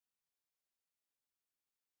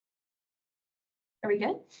Are we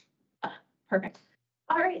good? Perfect.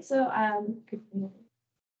 All right, so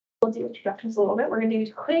we'll do introductions a little bit. We're going to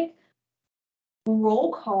do a quick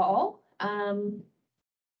roll call.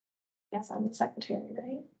 Yes, I'm the secretary,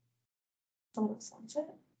 right? Someone else wants it.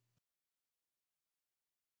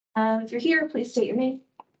 If you're here, please state your name.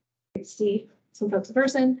 Great to see some folks in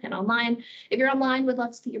person and online. If you're online, we'd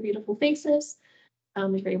love to see your beautiful faces.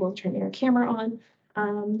 If you're able to turn your camera on.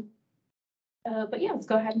 But yeah, let's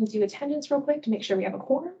go ahead and do attendance real quick to make sure we have a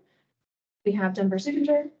quorum. We have Denver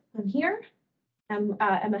Signature. I'm here. I'm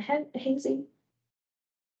Emma Hazy.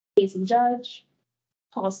 Hazy Judge.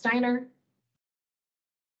 Paul Steiner.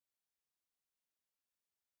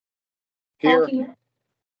 Here. Paul,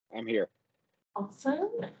 I'm here. awesome.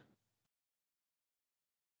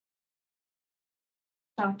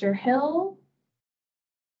 Dr. Hill.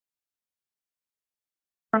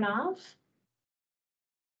 Pranav.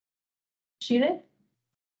 Judith.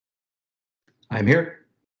 I'm here.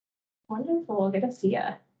 Wonderful. Good to see you.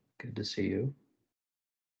 Good to see you.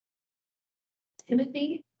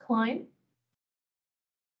 Timothy Klein.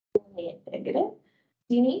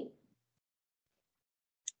 Dini.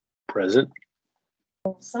 Present.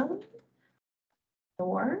 Awesome.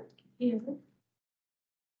 Thor here.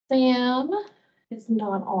 Sam is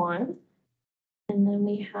not on. And then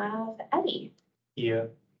we have Eddie. Yeah,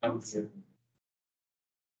 I'm Awesome. here.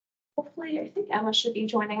 Hopefully, I think Emma should be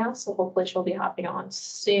joining us, so hopefully she'll be hopping on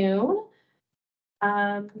soon.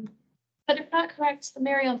 But if not correct,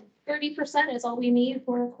 Miriam, 30% is all we need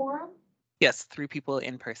for a quorum? Yes, 3 people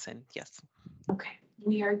in person, yes. Okay,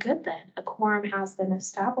 we are good then. A quorum has been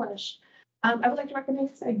established. I would like to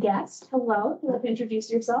recognize a guest. Hello, you want to introduce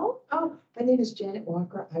yourself? Oh, my name is Janet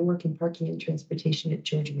Walker. I work in parking and transportation at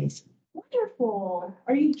George Mason. Wonderful.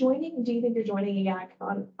 Are you joining? Do you think you're joining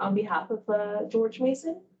IAC on behalf of George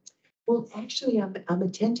Mason? Well, actually, I'm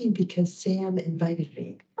attending because Sam invited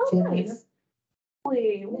me. Oh, Sam, nice. Well,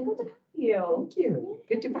 good to have you. Thank you.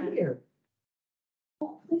 Good to be here.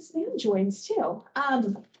 Hopefully Sam joins too.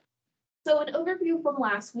 So an overview from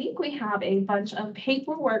last week, we have a bunch of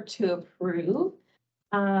paperwork to approve.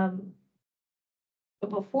 But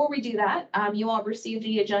before we do that, you all received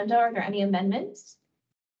the agenda. Are there any amendments?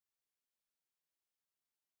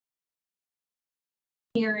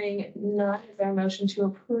 Hearing none, is there a motion to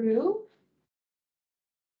approve?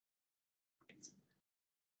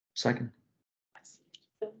 Second.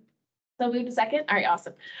 So moved to second. All right,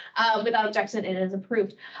 awesome. Without objection, it is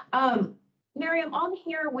approved. Miriam, on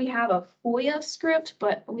here we have a FOIA script,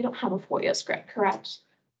 but we don't have a FOIA script, correct?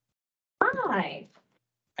 Why?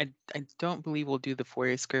 I don't believe we'll do the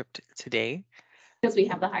FOIA script today. Because we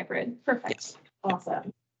have the hybrid. Perfect. Yes.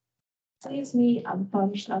 Awesome. Saves me a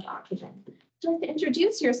bunch of oxygen. Would you like to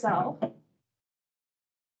introduce yourself?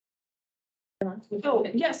 Oh,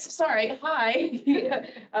 yes, sorry. Hi.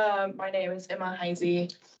 My name is Emma Hazy.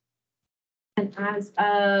 And as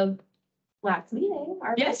of last meeting,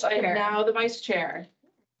 our Yes, I vice am chair. now the vice chair.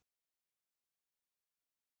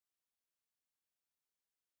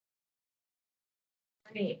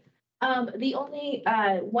 Great. The only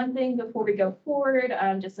one thing before we go forward,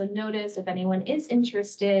 just a notice, if anyone is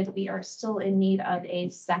interested, we are still in need of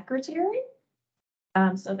a secretary.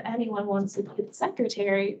 So if anyone wants to be the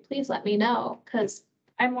secretary, please let me know, because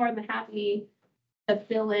I'm more than happy to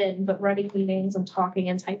fill in, but running meetings and talking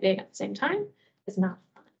and typing at the same time is not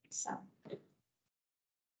fun. So.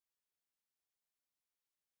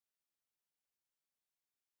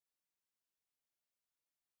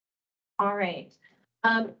 All right.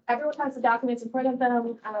 Everyone has the documents in front of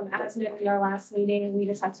them. As noted in our last meeting, we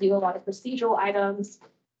just have to do a lot of procedural items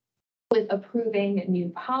with approving new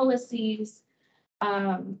policies.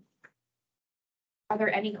 Are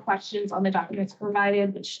there any questions on the documents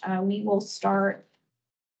provided, which we will start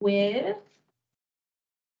with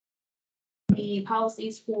the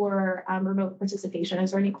policies for remote participation.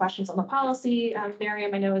 Is there any questions on the policy?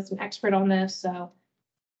 Miriam, I know is an expert on this, so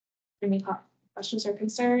any questions or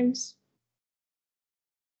concerns?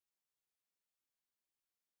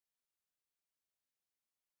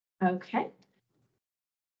 Okay.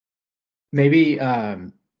 Maybe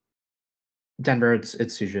Denver, it's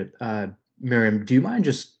Sujit. Miriam, do you mind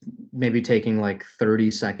just maybe taking like 30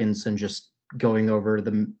 seconds and just going over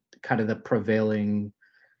the kind of the prevailing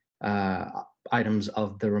items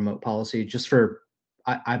of the remote policy, just for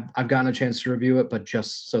I've gotten a chance to review it, but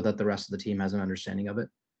just so that the rest of the team has an understanding of it.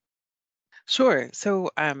 Sure. So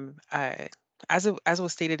as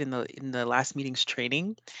was stated in the last meeting's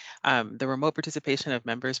training, the remote participation of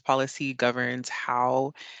members policy governs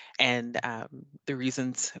how and the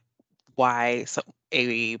reasons why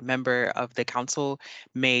a member of the council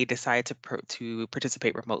may decide to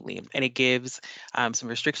participate remotely. And it gives some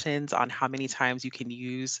restrictions on how many times you can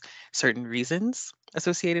use certain reasons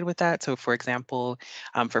associated with that. So for example,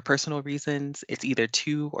 for personal reasons, it's either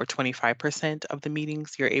 2 or 25% of the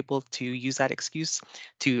meetings you're able to use that excuse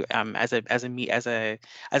to as an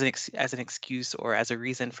excuse or as a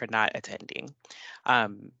reason for not attending.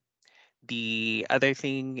 The other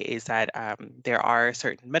thing is that there are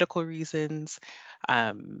certain medical reasons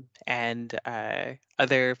and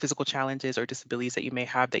other physical challenges or disabilities that you may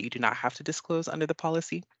have that you do not have to disclose under the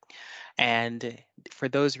policy. And for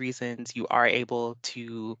those reasons, you are able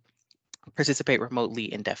to participate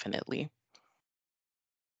remotely indefinitely.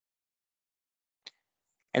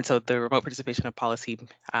 And so the remote participation of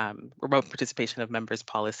members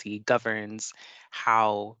policy governs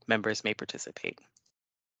how members may participate.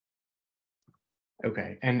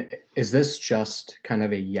 Okay, and is this just kind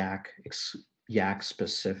of a yak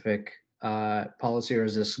specific policy, or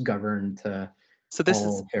is this governed to So this is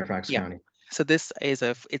all Fairfax yeah. County? So this is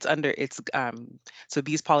so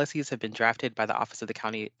these policies have been drafted by the Office of the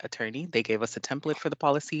County Attorney. They gave us a template for the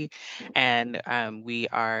policy, and we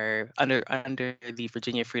are under the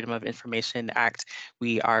Virginia Freedom of Information Act,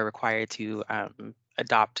 we are required to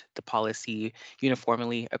adopt the policy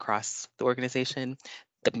uniformly across the organization,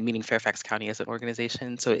 meaning Fairfax County as an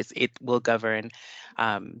organization. So it will govern.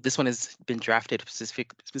 This one has been drafted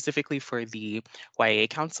specifically for the YA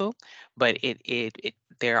Council, but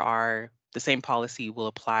there are the same policy will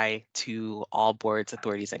apply to all boards,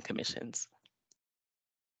 authorities, and commissions.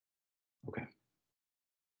 Okay,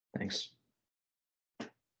 thanks.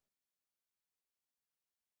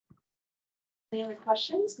 Any other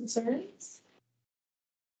questions, concerns?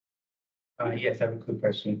 Yes, I have a quick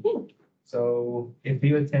question. Hmm. So if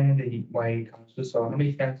you attend the YA council, so how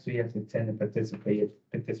many times do you have to attend and participate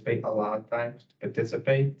a lot of times to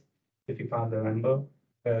participate if you found a member?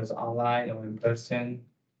 Whether it's online or in person,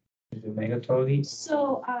 is it mandatory?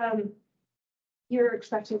 So, you're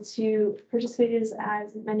expected to participate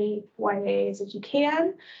as many YAs as you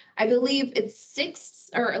can. I believe it's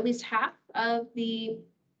 6 or at least half of the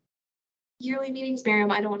yearly meetings.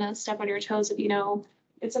 Miriam, I don't want to step on your toes if you know,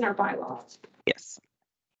 it's in our bylaws. Yes.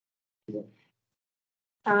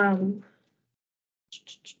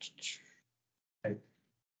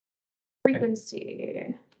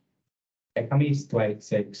 Frequency. Like how many strikes,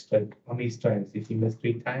 how many strikes? If you miss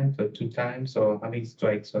 3 times or 2 times, or how many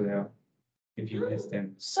strikes are there if you miss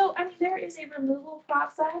them? So, I mean, there is a removal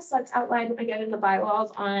process that's outlined again in the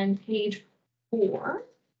bylaws on page 4.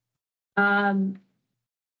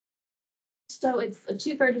 So it's a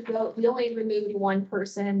 2/3 vote. We only removed one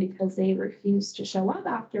person because they refused to show up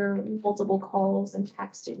after multiple calls and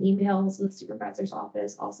text and emails. And the supervisor's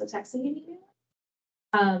office also texting and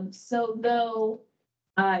emailing. So though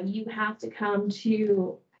you have to come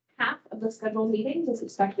to half of the scheduled meetings as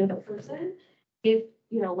expected of a person, if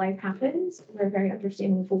life happens, we're a very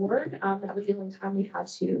understanding board. That was the only time we had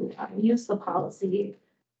to use the policy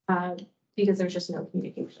because there's just no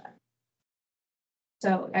communication.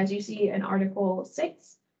 So as you see in Article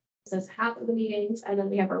 6, it says half of the meetings, and then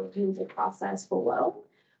we have our removal process below.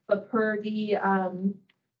 But per the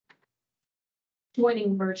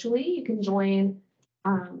joining virtually, you can join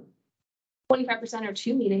 25% or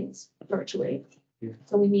 2 meetings virtually. Yeah.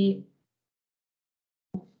 So we meet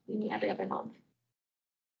every other month.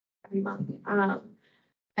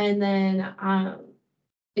 And then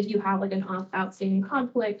if you have like an outstanding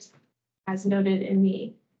conflict, as noted in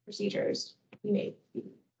the procedures, you may be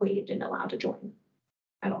waived and allowed to join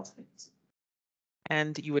at all times.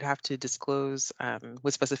 And you would have to disclose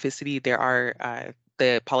with specificity. There are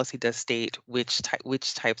the policy does state which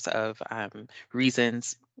types of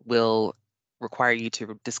reasons will require you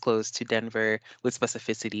to disclose to Denver with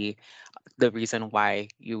specificity the reason why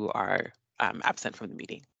you are absent from the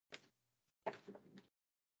meeting.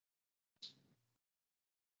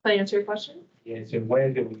 Did I answer your question? Yeah, so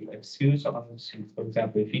where do we excuse or unexcuse? For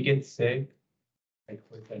example, if you get sick, like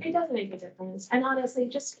It doesn't make a difference. And honestly,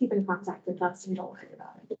 just keep in contact with us and don't worry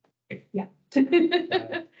about it. Yeah.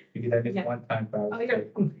 because I missed Yeah. one time, but I Oh, was you're,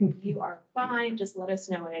 sick. you are fine. Just let us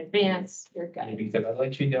know in advance. You're good. Because if I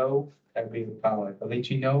let you know, that'd be the power. If I let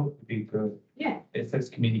you know, it'd be good. Yeah, It says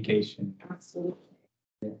communication. absolutely.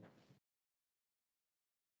 Yeah.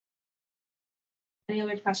 Any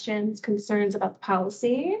other questions, concerns about the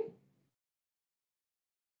policy?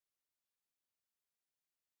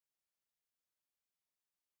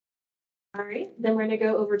 All right, then we're gonna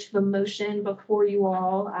go over to the motion before you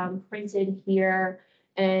all, printed here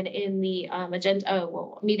and in the agenda,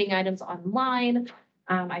 meeting items online.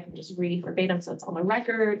 I can just read verbatim, so it's on the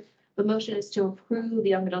record. The The motion is to approve the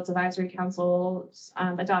Young Adults Advisory Council's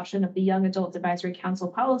adoption of the Young Adult Advisory Council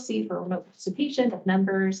policy for remote participation of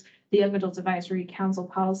members, the Young Adults Advisory Council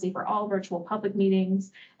policy for all virtual public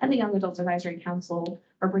meetings, and the Young Adults Advisory Council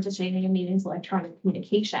for participating in meetings electronic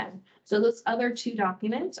communication. So those other two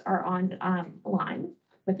documents are on line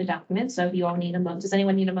with the documents. So if you all need a moment, does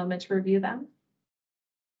anyone need a moment to review them?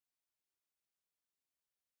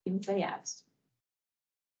 You can say yes.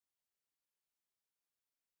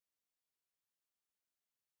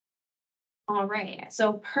 All right,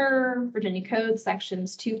 so per Virginia Code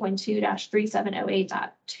sections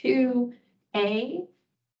 2.2-3708.2A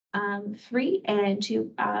 3 and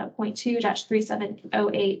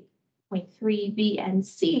 2.2-3708.3B and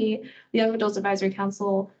C, the Young Adults Advisory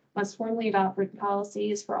Council must formally adopt written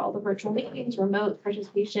policies for all the virtual meetings, remote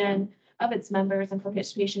participation of its members, and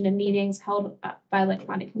participation in meetings held by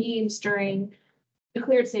electronic means during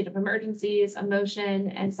declared state of emergencies. A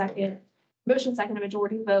motion, second, a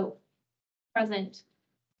majority vote present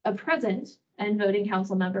and voting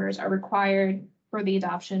council members are required for the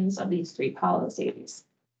adoptions of these three policies.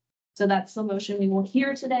 So that's the motion we will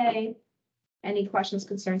hear today. Any questions,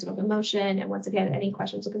 concerns about the motion? And once again, any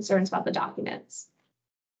questions or concerns about the documents?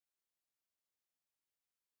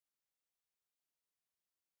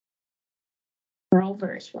 We're all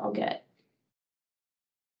versed, we're all good.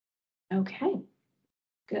 Okay,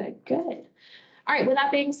 good. All right, with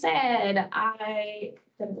that being said, I,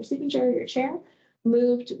 Senator Signature, your chair,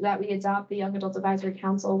 moved that we adopt the Young Adults Advisory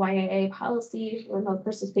Council YAA policy for remote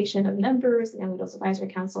participation of members, the Young Adults Advisory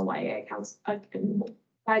Council YAA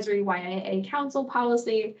Advisory YAA Council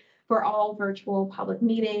policy for all virtual public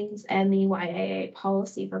meetings, and the YAA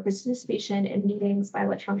policy for participation in meetings by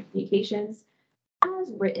electronic communications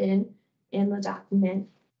as written in the document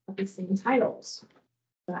of the same titles,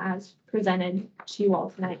 so as presented to you all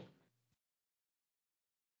tonight.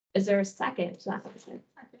 Is there a second to that motion?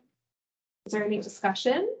 Is there any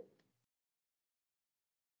discussion?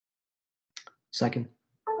 Second.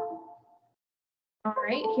 All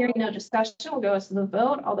right, hearing no discussion, we'll go to the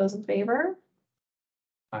vote. All those in favor?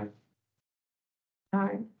 Aye.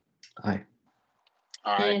 Aye. Aye.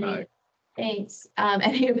 Any- Thanks.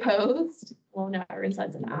 Any opposed? Well, no, everyone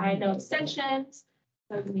says an aye, no abstentions.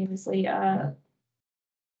 So unanimously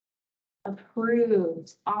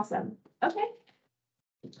approved. Awesome. Okay.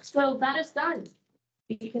 So that is done.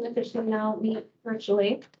 We can officially now meet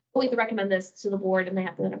virtually. We can recommend this to the board and they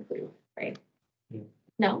have to then approve, right? Yeah.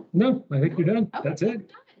 No? No, I think you're done. Okay, That's it. we're done.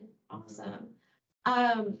 Awesome.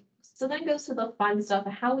 So then goes to the fun stuff,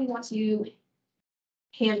 how we want to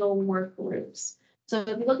handle work groups. So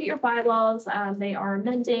if you look at your bylaws, they are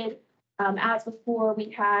amended. As before,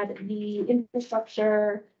 we had the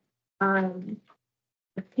infrastructure, the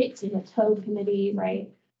PITS and the TOAD committee, right?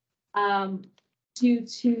 Due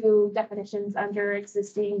to definitions under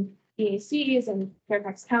existing EACs and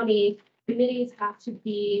Fairfax County, committees have to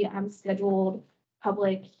be scheduled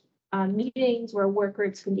public meetings where work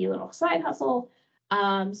groups can be a little side hustle.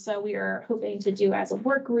 So we are hoping to do as a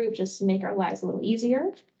work group just to make our lives a little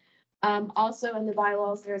easier. Also in the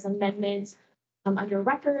bylaws, there's amendments under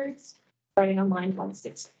records starting on line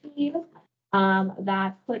 116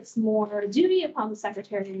 that puts more duty upon the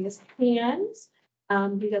secretary's hands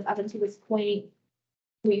because up until this point,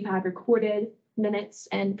 we've had recorded minutes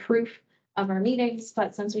and proof of our meetings,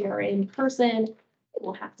 but since we are in person,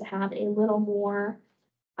 we'll have to have a little more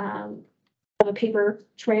of a paper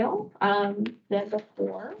trail than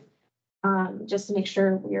before, just to make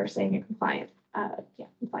sure we are staying in compliance.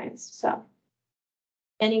 So,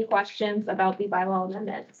 any questions about the bylaw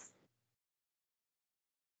amendments?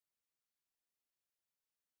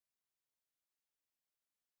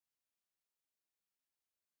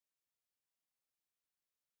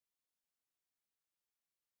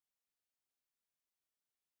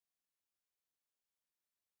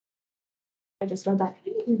 I just read that.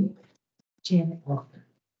 Janet Walker.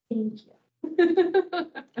 Thank you.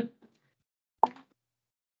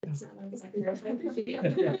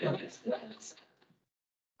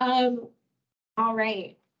 All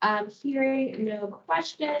right, hearing no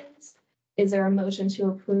questions, is there a motion to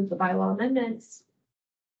approve the bylaw amendments?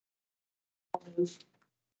 Is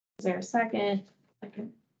there a second?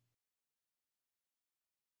 Second.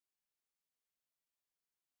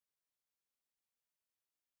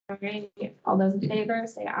 All right, all those in favor,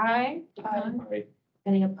 say aye. Aye.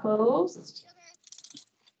 Any opposed?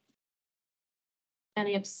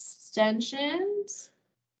 Any abstentions?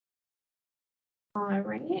 All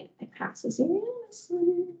right, it passes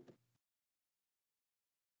unanimously.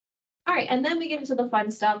 All right, and then we get into the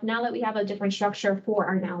fun stuff. Now that we have a different structure for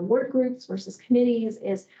our now work groups versus committees,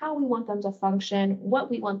 is how we want them to function, what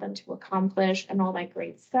we want them to accomplish, and all that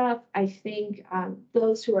great stuff. I think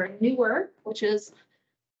those who are newer, which is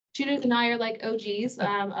Judith and I are like OGs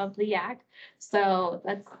of the YAC, so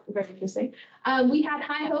that's very interesting. We had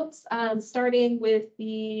high hopes starting with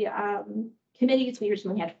the committees. We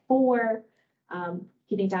originally had 4.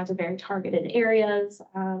 Getting down to very targeted areas.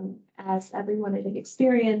 As everyone I think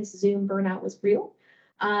experienced, Zoom burnout was real.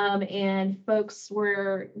 And folks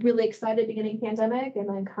were really excited beginning pandemic, and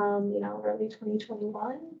then come, early 2021,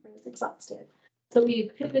 was exhausted. So we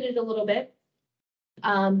pivoted a little bit,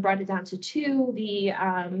 brought it down to 2. The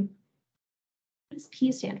what does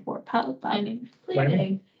P stand for?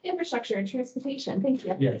 Planning, infrastructure and transportation. Thank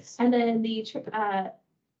you. Yes. And then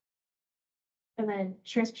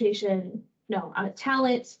transportation. No,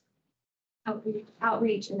 talent,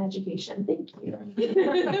 outreach and education. Thank you.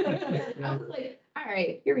 I was like, all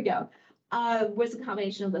right, here we go. Was a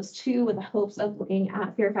combination of those 2 with the hopes of looking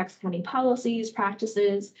at Fairfax County policies,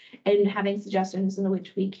 practices, and having suggestions in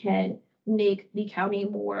which we can make the county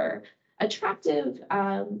more attractive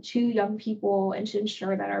to young people and to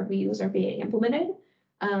ensure that our views are being implemented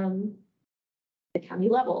at the county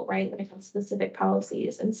level, right? When it comes to specific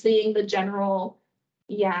policies, and seeing the general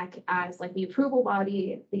YAC as like the approval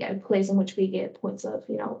body, the place in which we get points of,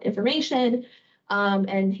 information,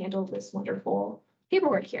 and handle this wonderful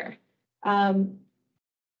paperwork here.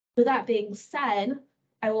 With that being said,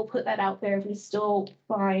 I will put that out there. If we still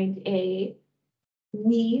find a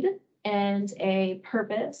need and a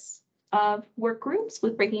purpose of work groups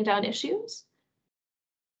with breaking down issues.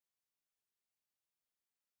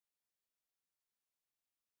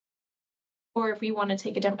 Or if we want to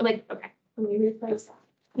take a different, okay, let me rephrase that.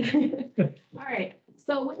 All right,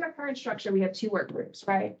 so with our current structure, we have 2 work groups,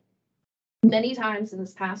 right? Many times in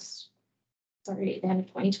this past, the end of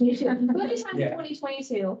 2022, many times in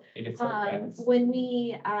 2022, when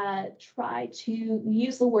we try to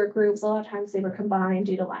use the work groups, a lot of times they were combined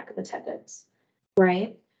due to lack of attendance,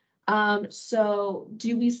 right? So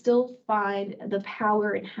do we still find the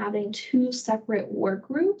power in having 2 separate work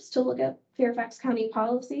groups to look at Fairfax County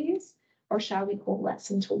policies, or shall we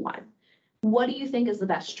coalesce into one? What do you think is the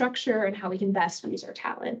best structure and how we can best use our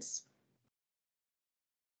talents?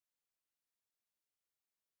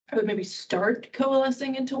 I would maybe start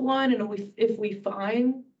coalescing into one, and if we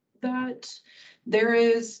find that there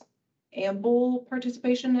is ample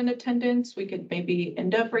participation and attendance, we could maybe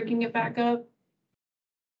end up breaking it back up.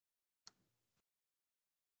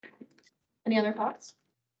 Any other thoughts?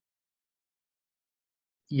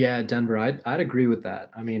 Yeah, Denver, I'd agree with that.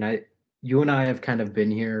 I mean, you and I have kind of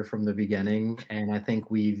been here from the beginning, and I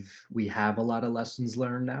think we have a lot of lessons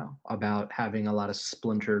learned now about having a lot of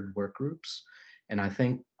splintered work groups. And I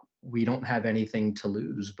think we don't have anything to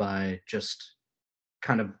lose by just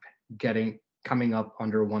kind of coming up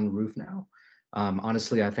under one roof now.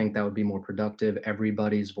 Honestly, I think that would be more productive.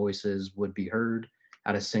 Everybody's voices would be heard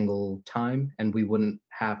at a single time, and we wouldn't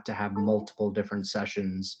have to have multiple different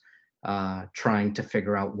sessions trying to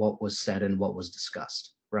figure out what was said and what was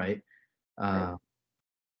discussed, right?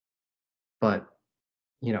 But,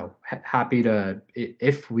 happy to,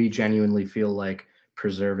 if we genuinely feel like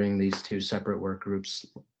preserving these 2 separate work groups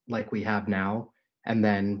like we have now, and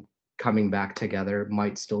then coming back together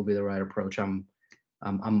might still be the right approach. I'm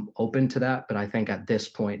open to that, but I think at this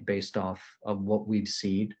point, based off of what we've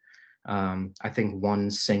seen, I think one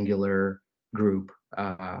singular group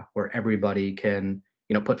where everybody can,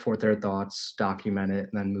 put forth their thoughts, document it,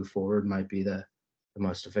 and then move forward might be the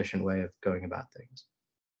most efficient way of going about things.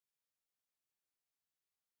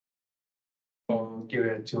 Or give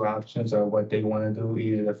it 2 options of what they want to do,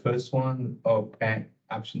 either the first one or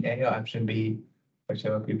option A or option B,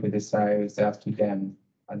 whichever people decide is up to them.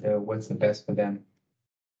 What's the best for them?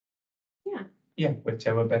 Yeah,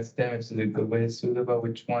 whichever best for them, if it's a good way suitable,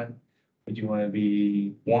 which one would you want to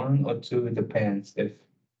be, 1 or 2? It depends if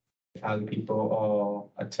how the people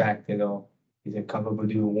are attracted, or is it comfortable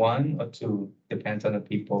to do 1 or 2? Depends on the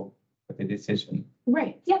people with the decision.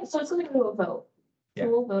 Right, yeah, so it's going to go to a vote. So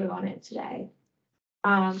we'll vote on it today.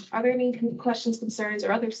 Are there any questions, concerns,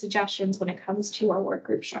 or other suggestions when it comes to our work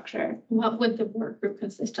group structure? What would the work group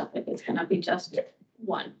consist of if it's gonna be just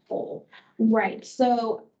one whole? Right,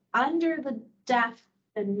 so under the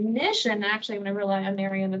definition, actually, I'm gonna rely on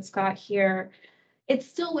Marion and Scott here. It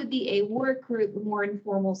still would be a work group, more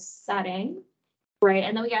informal setting, right?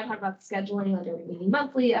 And then we gotta talk about the scheduling, whether we're meeting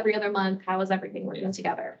monthly, every other month, how is everything working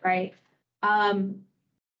together, right?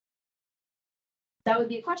 That would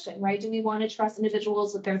be a question, right? Do we want to trust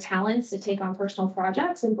individuals with their talents to take on personal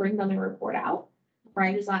projects and bring them and report out?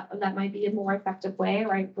 right? Is that might be a more effective way,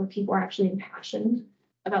 right? Where people are actually impassioned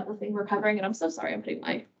about the thing we're covering. And I'm so sorry, I'm putting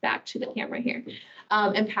my back to the camera here.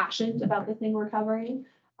 Impassioned about the thing we're covering.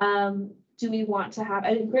 Do we want to have,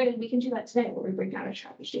 and granted, we can do that today where we bring down a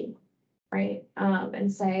strategy, right?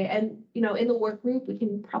 And say, and you know, in the work group, we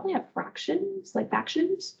can probably have fractions, like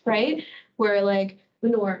factions, right? Where like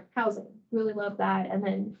Lenore, housing, really love that. And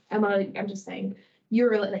then Emma, I'm just saying, you're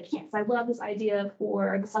really like, yes, I love this idea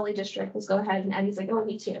for the Sully district. Let's go ahead. And Eddie's like, oh,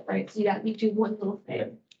 me too, right? So you do one little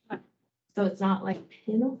thing. So it's not like,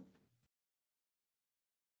 you know.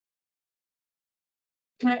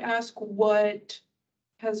 Can I ask what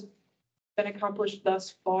has been accomplished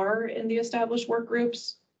thus far in the established work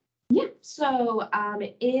groups? Yeah, so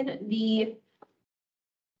in the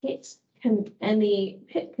PIT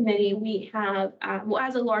committee, we have, well,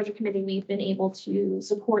 as a larger committee, we've been able to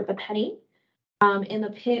support the penny. In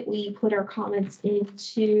the PIT, we put our comments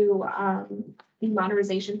into the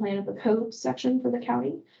modernization plan of the code section for the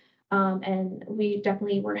county. And we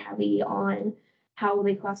definitely were heavy on how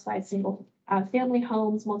they classified single family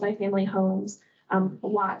homes, multifamily homes,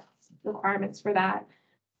 lot requirements for that,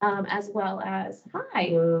 as well as, hi,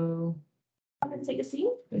 Hello. come and take a seat,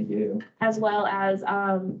 Thank you. as well as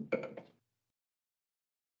a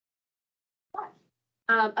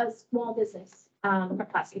small business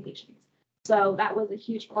classifications. So that was a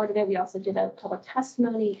huge part of it. We also did a public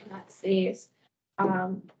testimony in that space.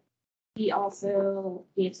 We also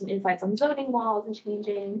gave some insights on zoning laws and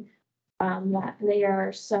changing that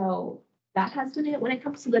there. So that has been it. When it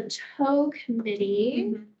comes to the TOW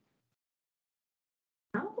committee,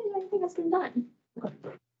 I don't think anything has been done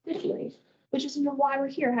officially, which is why we're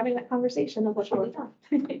here having that conversation of what's really done.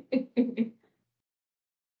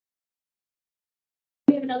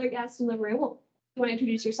 We have another guest in the room. You want to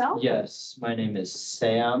introduce yourself? Yes, my name is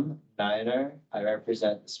Sam Niner. I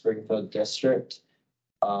represent the Springfield District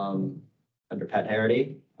under Pat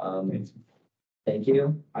Harity. Thank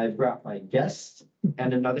you. I brought my guest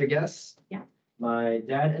and another guest. Yeah. My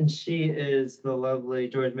dad, and she is the lovely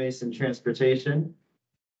George Mason Transportation.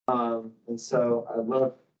 And so I'd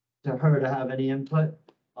love to her to have any input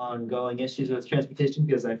on ongoing issues with transportation,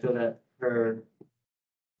 because I feel that her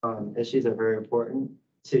issues are very important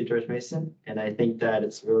to George Mason. And I think that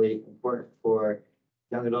it's really important for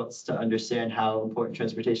young adults to understand how important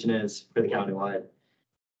transportation is for the countywide.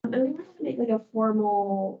 And we want to make like a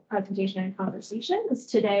formal presentation and conversation, because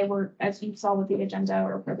today we're, as you saw with the agenda,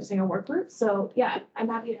 we're purposing a work group. So yeah, I'm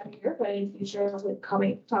happy to have you here, but in the future with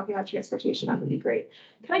talking about transportation, that would be great.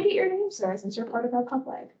 Can I get your name, sir, since you're part of our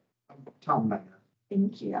public? Tom Niner.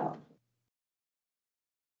 Thank you.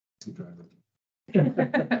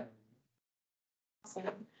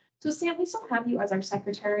 Awesome. So Sam, we still have you as our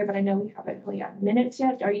secretary, but I know we haven't really got minutes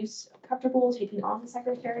yet. Are you comfortable taking on the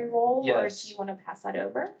secretary role? Yes. Or do you want to pass that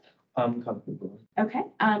over? I'm comfortable. Okay,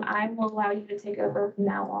 I will allow you to take over from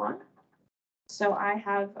now on. So I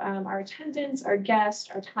have our attendance, our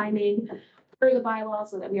guest, our timing for the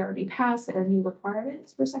bylaws so that we already passed and our new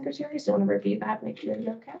requirements for secretaries. So I want to review that, make sure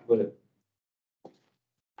you're okay. Would it?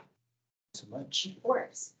 So much. Of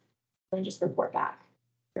course. And just report back.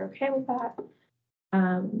 You're okay with that?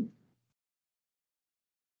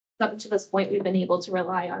 Up to this point, we've been able to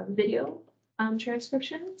rely on video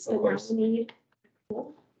transcriptions. Of And now course. we need.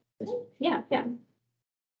 Yeah.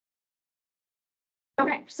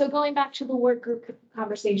 Okay, so going back to the work group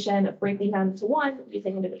conversation of breaking down into one,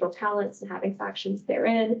 using individual talents and having factions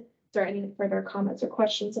therein. Is there any further comments or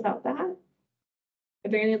questions about that? Are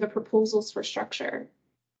there any other proposals for structure?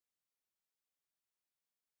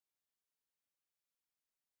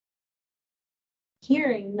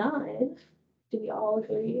 Hearing none, do we all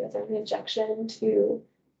agree? Is there any objection to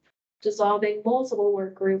dissolving multiple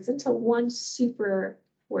work groups into one super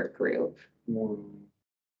work group?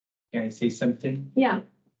 Can I say something? Yeah,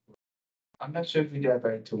 I'm not sure if we do that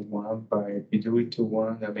by 2-1, but if we do it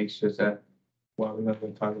 2-1, that makes sure that what we're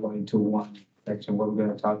going to talk about into one section, what we're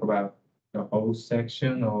going to talk about the whole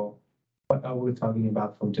section, or what are we talking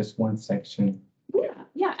about from just one section?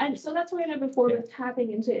 yeah, and so that's what I know before with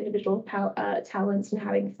tapping into individual talents and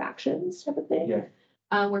having factions type of thing. Yeah.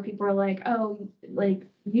 Where people are like, oh, like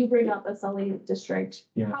you bring up a Sully district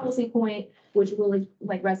Yeah. policy point, which really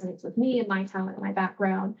like resonates with me and my talent and my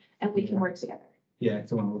background, and we can work together. Yeah,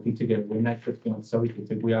 so when we're working together, we're not just one, so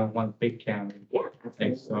we are one big county. Yeah,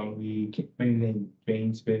 Like, so absolutely. we mainly in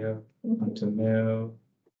Janesville, Mhm. Hunter Mill,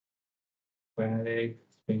 Braddock,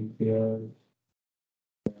 Springfield,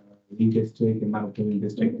 Lee District, and Mount Vernon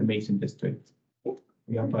District, the Mason District.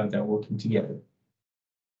 We are part of that working together.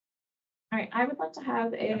 All right, I would like to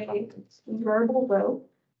have a verbal vote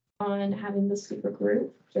on having the super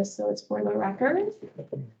group, just so it's for the record.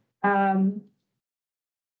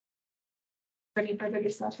 Any further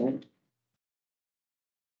discussion?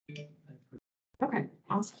 Okay,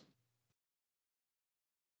 awesome.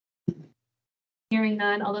 Hearing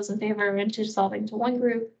none, all those in favor of into dissolving to one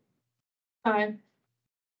group? Aye.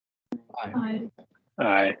 Aye.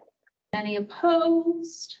 Aye. Any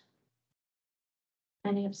opposed?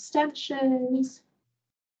 Any abstentions?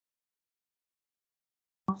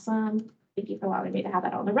 Awesome. Thank you for allowing me to have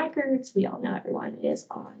that on the records. We all know everyone is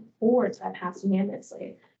on board, so that passed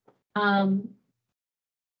unanimously.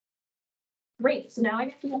 Great, so now I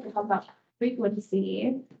guess we have to talk about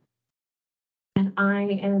frequency. And I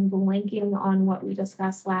am blanking on what we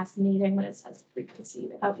discussed last meeting when it says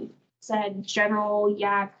frequency. We said general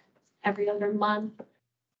yak every other month.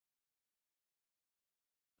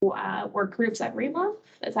 Work groups every month.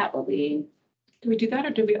 Is that what we? Do we do that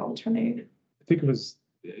or do we alternate? I think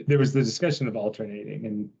there was the discussion of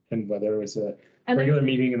alternating and whether it was a And regular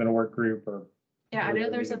meeting and then a work group or. yeah, I know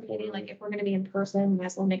there's a meeting, like if we're gonna be in person, might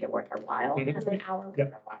as well make it worth our while, Mhm. as an hour. worth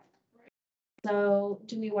Yep. our while. So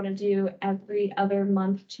do we want to do every other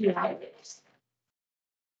month, 2 hours?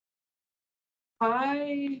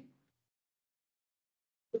 I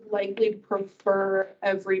would likely prefer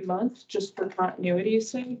every month, just for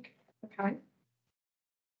continuity's sake. Okay.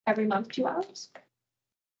 Every month, 2 hours?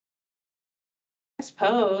 I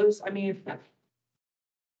suppose, I mean.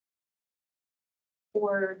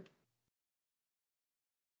 Or.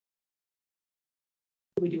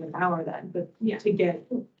 We do an hour then, but Yeah. to get,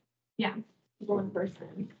 One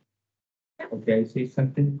person. Okay, say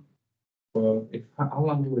something. Well, how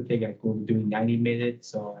long it would take, like, we're doing 90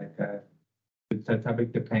 minutes or like, the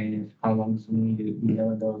topic depends how long is needed. You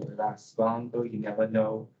never know if it lasts long, though. You never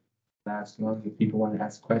know last long if people want to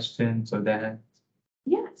ask questions or that.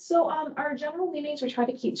 Yeah, so our general meetings, we try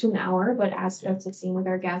to keep to an hour, but as folks have seen with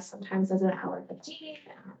our guests, sometimes it's an hour and 15,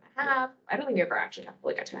 an hour and a half. I don't think we ever actually have to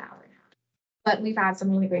like get to an hour and a half. But we've had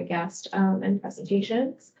some really great guests and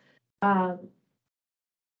presentations.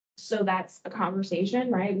 So that's a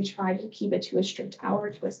conversation, right? We try to keep it to a strict hour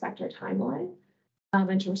to respect our timeline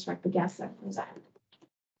and to respect the guests that present.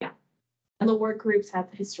 Yeah. And the work groups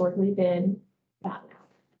have historically been about an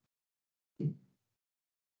hour.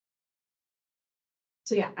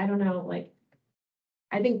 So yeah, I don't know, like,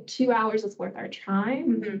 I think 2 hours is worth our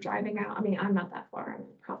time driving out. I mean, I'm not that far. I'm in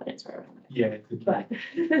Providence or Yeah, but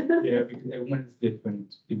yeah, because everyone's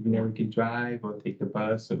different. You know, you can drive or take the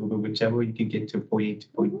bus or Uber, whichever you can get to point A to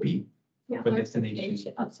point B yeah. for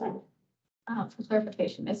destination. Outside. For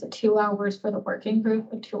clarification, is it 2 hours for the working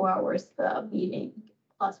group or 2 hours the meeting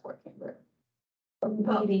plus working group?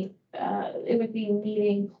 Meeting, it would be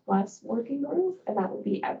meeting plus working group, and that would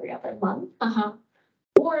be every other month. Uh-huh.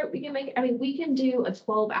 Or we can make, I mean, we can do a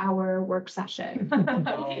 12-hour work session.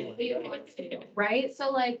 Right?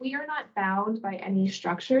 So like, we are not bound by any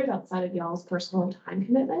structures outside of y'all's personal time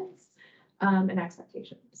commitments, and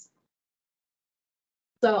expectations.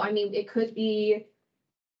 So, I mean, it could be,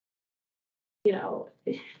 you know,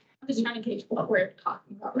 I'm just trying to gauge what we're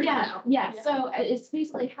talking about right now. yeah. So it's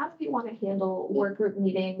basically, how do we want to handle work group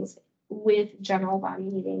meetings with general body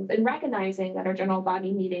meetings, and recognizing that our general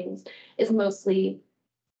body meetings is mostly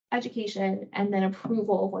education and then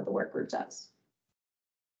approval of what the work group does.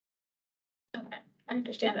 Okay, I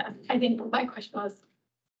understand that. I think my question was,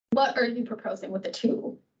 what are you proposing with the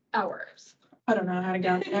 2 hours? I don't know how to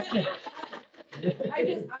go.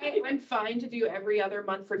 I'm fine to do every other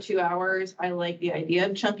month for 2 hours. I like the idea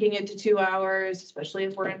of chunking it to 2 hours, especially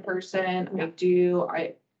if we're in person. I do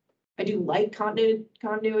like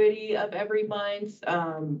continuity of every month.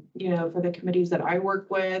 For the committees that I work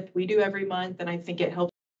with, we do every month, and I think it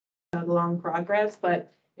helps along progress.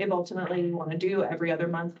 But if ultimately you want to do every other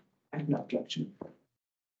month, I have no objection.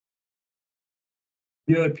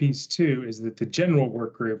 The other piece too is that the general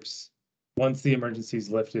work groups, once the emergency is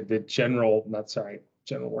lifted, general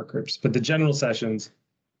work groups, but the general sessions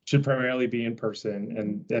should primarily be in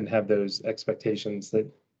person and have those expectations that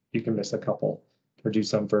you can miss a couple or do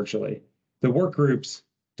some virtually. The work groups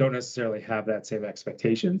don't necessarily have that same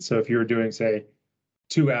expectation. So if you're doing, say,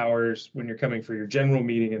 2 hours when you're coming for your general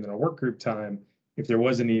meeting and then a work group time, if there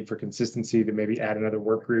was a need for consistency to maybe add another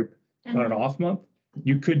work group on an off month,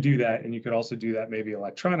 you could do that. And you could also do that maybe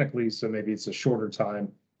electronically. So maybe it's a shorter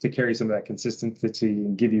time to carry some of that consistency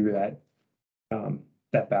and give you that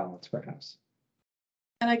balance perhaps.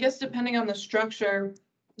 And I guess depending on the structure,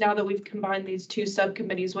 now that we've combined these 2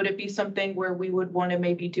 subcommittees, would it be something where we would want to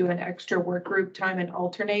maybe do an extra work group time and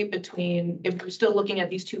alternate between, if we're still looking at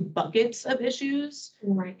these 2 buckets of issues?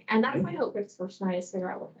 Right, and that's my hope for this first night, is figure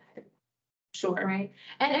out what the heck Sure. right?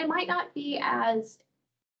 And it might not be as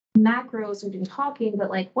macro as we've been talking, but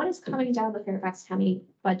like what is coming down the Fairfax County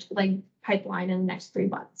budget, like pipeline in the next 3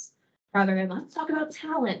 months? Rather than let's talk about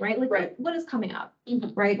talent, right? Like Right. what is coming up,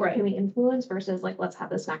 Mhm. right? What Right. can we influence versus like, let's have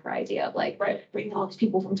this macro idea of like, Right. bringing all these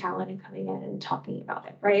people from talent and coming in and talking about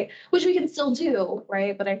it, right? Which we can still do,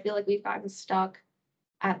 right? But I feel like we've gotten stuck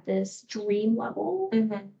at this dream level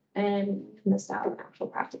Mhm. and missed out on actual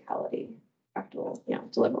practicality, practical,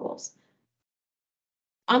 deliverables.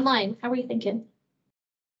 Online, how are you thinking?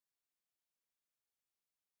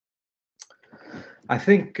 I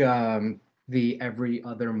think the every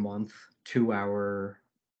other month 2 hour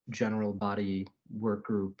general body work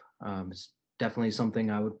group is definitely something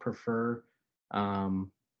I would prefer.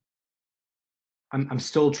 Um, I'm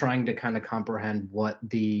still trying to kind of comprehend what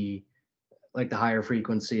the higher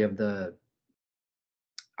frequency of the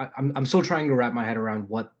I'm still trying to wrap my head around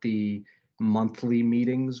what the monthly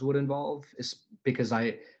meetings would involve, is because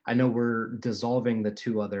I know we're dissolving the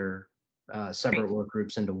two other separate work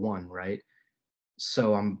groups into one, right?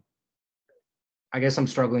 So I guess I'm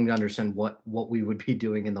struggling to understand what we would be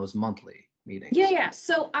doing in those monthly meetings. Yeah.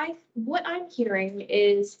 So what I'm hearing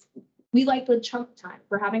is we like the chunk time.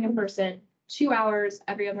 We're having in person 2 hours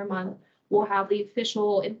every other month. We'll have the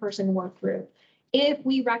official in-person work group. If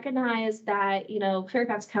we recognize that,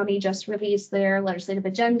 Fairfax County just released their legislative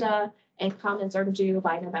agenda and comments are due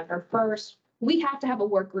by November 1st, we have to have a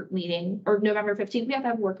work group meeting, or November 15th, we have to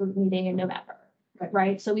have a work group meeting in November,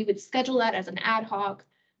 right? So we would schedule that as an ad hoc,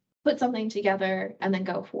 put something together, and then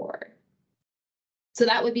go forward. So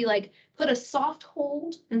that would be like, put a soft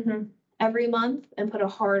hold Mhm. every month and put a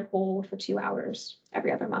hard hold for 2 hours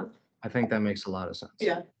every other month. I think that makes a lot of sense.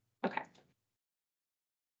 Yeah. Okay.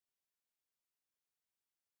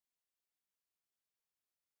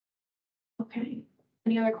 Okay.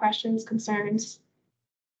 Any other questions, concerns?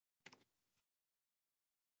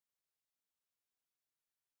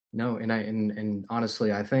 No, and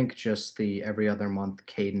honestly, I think just the every other month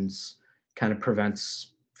cadence kind of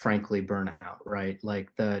prevents, frankly, burnout, right?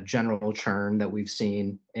 Like the general churn that we've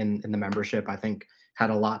seen in the membership, I think had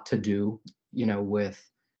a lot to do,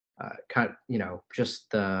 with just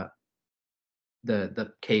the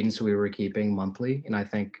cadence we were keeping monthly, and I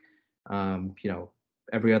think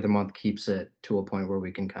every other month keeps it to a point where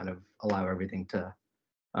we can kind of allow everything to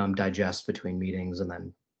digest between meetings and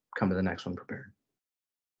then come to the next one prepared.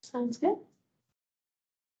 Sounds good.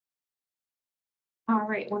 All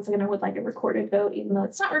right, once again, I would like a recorded vote, even though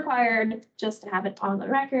it's not required, just to have it on the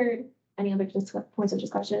record. Any other points of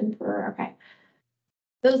discussion okay.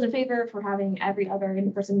 Those in favor for having every other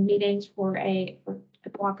in-person meetings for a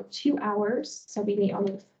block of 2 hours. So we meet on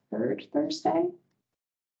the third Thursday.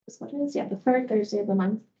 Is what it is. Yeah, the third Thursday of the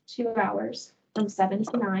month, 2 hours from 7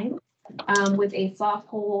 to 9, with a soft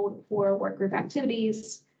hold for work group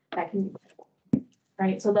activities that can,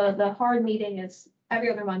 right? So the hard meeting is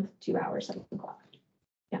every other month, 2 hours, 7 o'clock.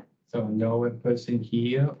 So no in person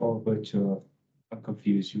here or virtual? I'm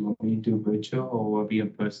confused. You want me to do virtual or will be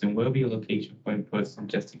in person? Where'll be a location for in person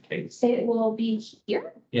just in case? It will be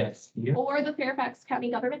here Yes, here. or the Fairfax County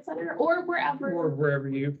Government Center or wherever. Or wherever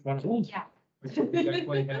you want to. Yeah. Would you guys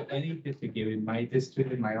want to have any to give in my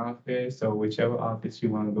district, in my office, or whichever office you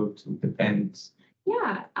want to go to, depends.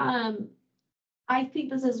 Yeah, I think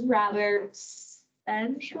this is rather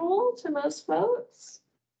central to most folks.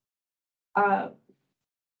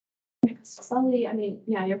 Slowly, I mean,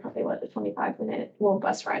 yeah, you're probably a 25-minute,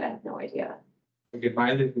 bus ride, I have no idea. If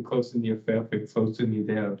I live close to near Fairfax, close to me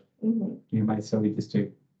there, Mhm. near my Surrey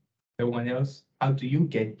district. No one else? How do you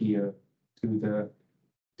get here to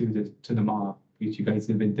the mall? Because you guys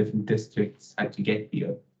live in different districts. How'd you get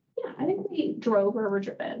here? Yeah, I think we drove or were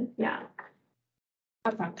driven, yeah.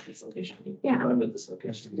 I found this location. Yeah. I'm at this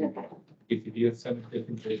location. Okay. If you have some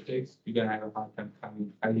different districts, you're gonna have a hard time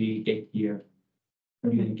coming. How do you get here? How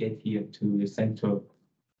do you get here to the central?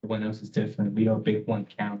 Everyone else is different. We are a big one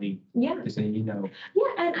county, Yeah, just so you know.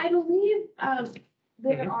 yeah, and I believe,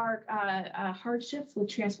 there are, hardships with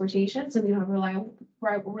transportation, so if you have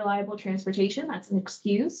reliable transportation, that's an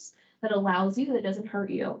excuse that allows you, that doesn't hurt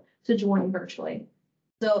you, to join virtually.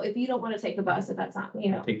 So if you don't want to take the bus, if that's not,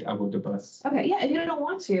 I will the bus. okay, yeah, if you don't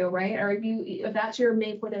want to, right, or if that's your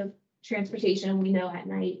main point of transportation, we know at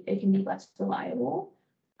night it can be less reliable.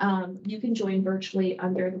 You can join virtually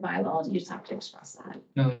under the bylaws, you just have to express that.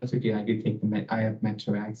 No, it's okay. I can take I have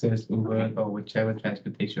Metro Access, Uber, or whichever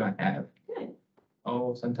transportation I have. Good.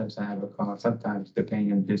 Oh, sometimes I have a car, sometimes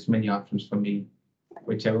depending on, there's many options for me.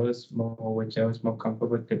 Whichever is more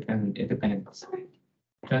comfortable, it depends. Sorry.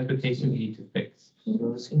 Transportation we need to fix.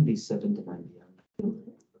 So it's gonna be 7 to 9 p.m.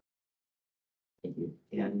 Thank you.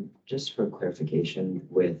 And just for clarification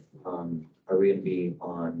with, are we gonna be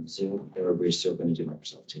on Zoom or are we still gonna do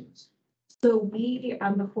Microsoft Teams? So we,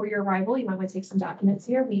 before your arrival, you might want to take some documents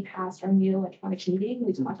here. We passed our new electronic meeting.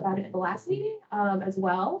 We talked about it at the last meeting, as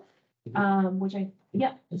well.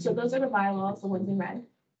 So those are the bylaws, the ones in red.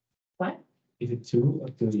 What? Is it 2 or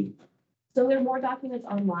 3? So there are more documents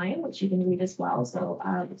online, which you can read as well. So,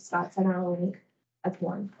 Scott sent out a link. That's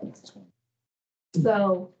one.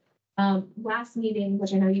 So, last meeting,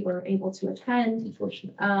 which I know you were able to attend,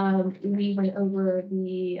 Unfortunately. we went over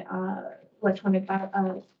the, electronic,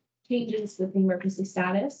 changes with the emergency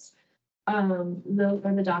status. Those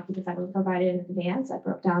are the documents that were provided in advance. I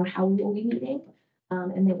broke down how we will be meeting,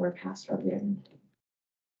 and they were passed earlier.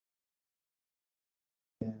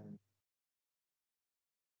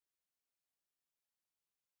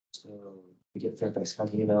 So we get Fairfax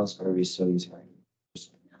County emails, or are we still using our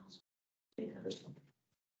personal emails?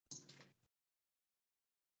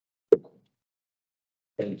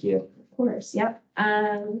 Thank you. Of course, yep.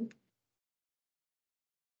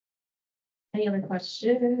 Any other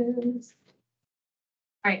questions?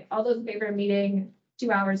 All right, all those in favor of meeting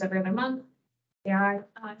 2 hours every other month? Say aye.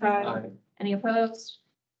 Aye. Any opposed?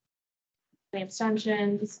 Any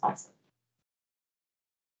abstentions? Awesome.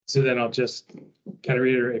 So then I'll just kind of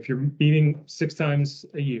reiterate, if you're meeting 6 times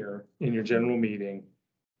a year in your general meeting,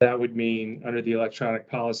 that would mean under the electronic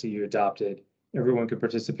policy you adopted, everyone could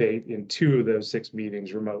participate in 2 of those 6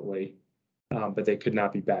 meetings remotely, but they could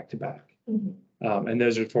not be back to back. Mhm. And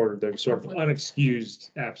those are for the sort of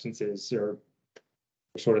unexcused absences or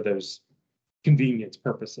sort of those convenience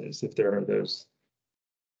purposes. If there are those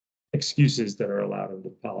excuses that are allowed under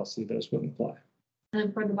the policy, those wouldn't apply.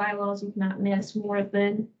 And for the bylaws, you cannot miss more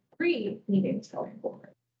than 3 meetings going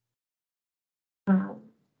forward.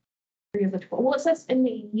 3 of the 12, well, it says in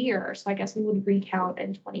the year, so I guess we would recount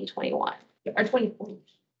in 2021 or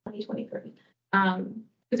 2023.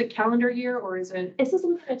 Is it calendar year or is it? This is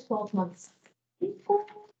looking at 12 months.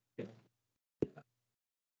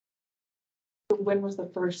 When was the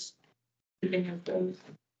first meeting of those?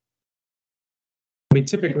 I mean,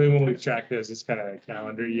 typically when we track those, it's kind of a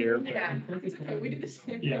calendar year. but- Yeah, we do the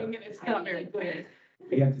same Yeah. thing and it's not very clear.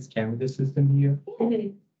 We have this calendar system here, So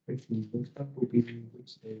which stuff will be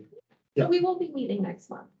which day, we won't be meeting next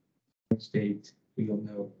month. which date, we don't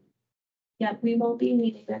know. Yep, we won't be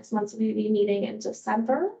meeting next month, so we'll be meeting in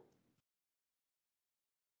December.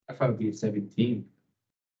 I thought it'd be 17.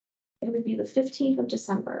 It would be the 15th of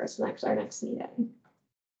December is our next meeting.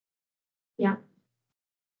 Yeah.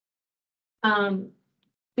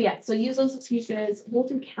 But yeah, so use those excuses. We'll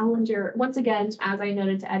do calendar. Once again, as I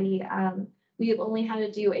noted to Eddie, we have only had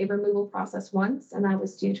to do a removal process once, and that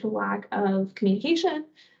was due to lack of communication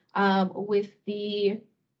with the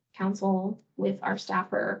council, with our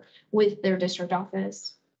staffer, with their district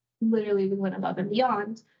office. Literally, we went above and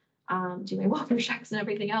beyond, doing welfare checks and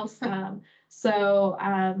everything else.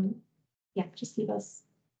 Yeah, just keep us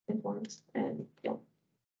informed and,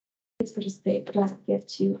 please participate, but don't get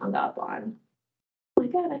too hung up on, oh my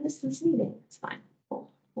God, I missed this meeting. It's fine. We'll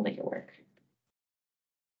make it work.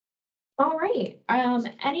 All right,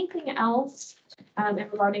 anything else, in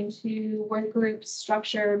regarding to work group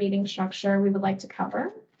structure, meeting structure, we would like to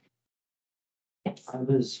cover? Yes. I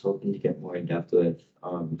was hoping to get more in depth with,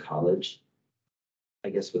 college. I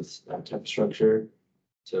guess with that type of structure.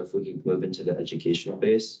 So if we could move into the educational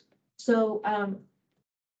base. So,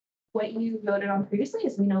 what you voted on previously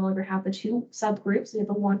is we no longer have the 2 subgroups, we have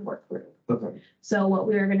the 1 work group. Okay. So what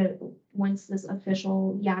we're gonna, once this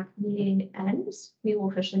official YAC meeting ends, we will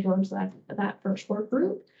officially go into that first work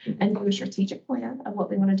group and do a strategic plan of what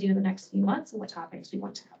we want to do in the next few months and what topics we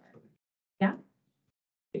want to cover. Yeah?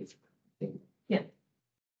 Yeah.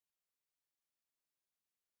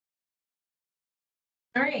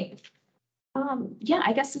 All right. Yeah,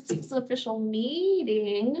 I guess it's the official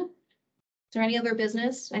meeting. Is there any other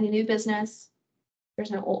business, any new business?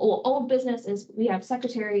 There's no old business is we have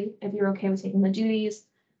secretary, if you're okay with taking the duties.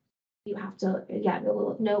 You have to, yeah, a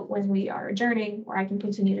little note when we are adjourning, or I can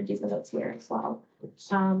continue to do the notes here as well.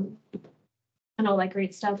 And all that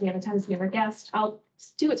great stuff. We have a tendency of our guest. I'll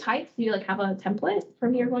do a type, so you like have a template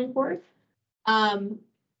from here going forward.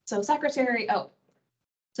 So secretary,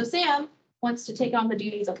 so Sam wants to take on the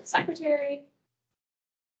duties of the secretary.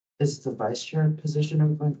 Is the vice chair position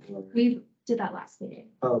open? Or- We did that last meeting.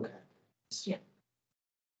 Oh, okay.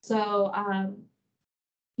 So,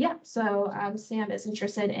 yeah, so Sam is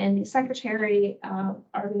interested in the secretary.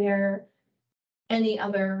 Are there any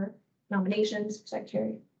other nominations for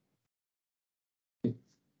secretary?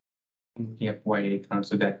 Yeah, YA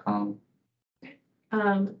council.com.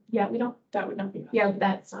 Yeah, we don't, That would not be. yeah,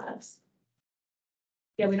 that's not us.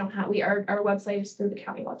 Yeah, we don't have, our website is through the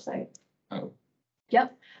county website. Oh.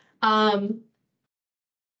 Yep. All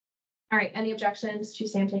right, any objections to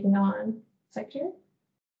Sam taking on secretary?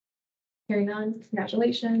 Hearing none,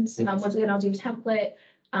 congratulations. Once again, I'll do template.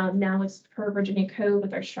 Now it's per Virginia code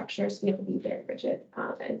with our structures. We have to be very rigid,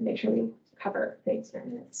 and make sure we cover things in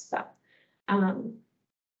minutes. So,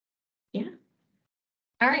 yeah.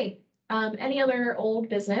 All right, any other old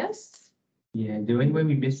business? Yeah, the only way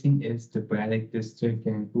we're missing is the Braddock district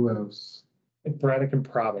and who else? Braddock and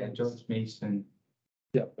Yeah, Providence. George Mason.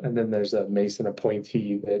 Yep, and then there's a Mason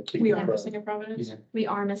appointee that. We are from- missing a Providence. Yeah. We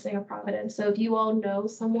are missing a Providence. So if you all know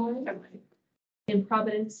someone in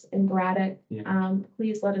Providence and Braddock, Yeah.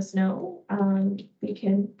 please let us know. We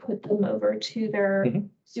can put them over to their Mhm.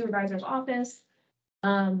 supervisor's office.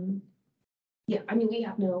 Yeah, I mean, we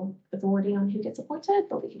have no authority on who gets appointed,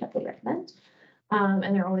 but we can definitely recommend.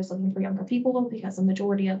 And they're always looking for younger people because the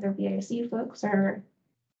majority of their BAC folks are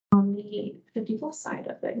on the 50+ side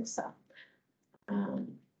of things, so.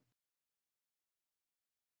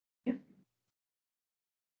 Yeah.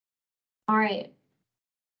 All right.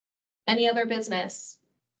 Any other business?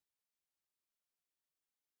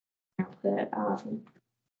 I'll put,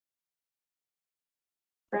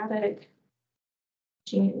 Braddock,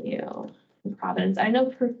 GNU, and Providence. I know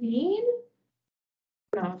Praveen.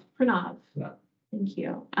 Pranav. Yeah. Thank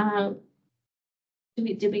you.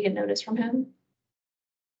 Did we get notice from him?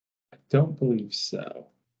 I don't believe so.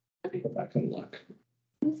 Okay. Go back and look.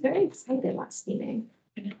 He was very excited last meeting.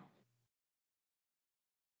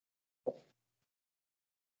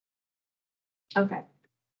 Okay.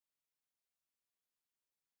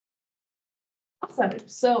 Awesome.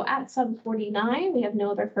 So at 7:49, we have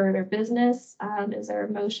no other further business. Is there a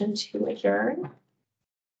motion to adjourn?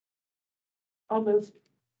 I'll move.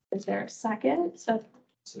 Is there a second? So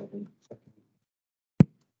we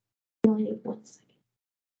only need 1 second.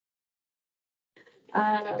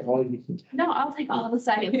 All you can- No, I'll take all of the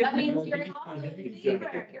seconds. That means you're all in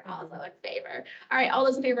favor. You're also in favor. All right, all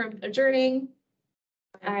those in favor of adjourning?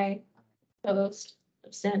 Aye. Opposed,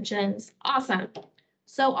 abstentions. Awesome.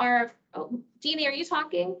 So our, oh, Deanie, are you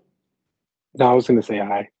talking? No, I was gonna say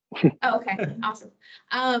aye. Oh, okay, awesome.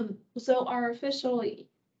 So our official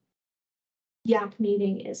YAP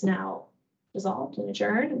meeting is now dissolved and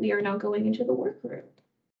adjourned. We are now going into the work group.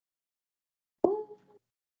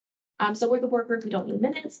 So with the work group, we don't need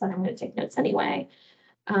minutes, but I'm gonna take notes anyway,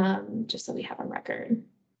 just so we have a record.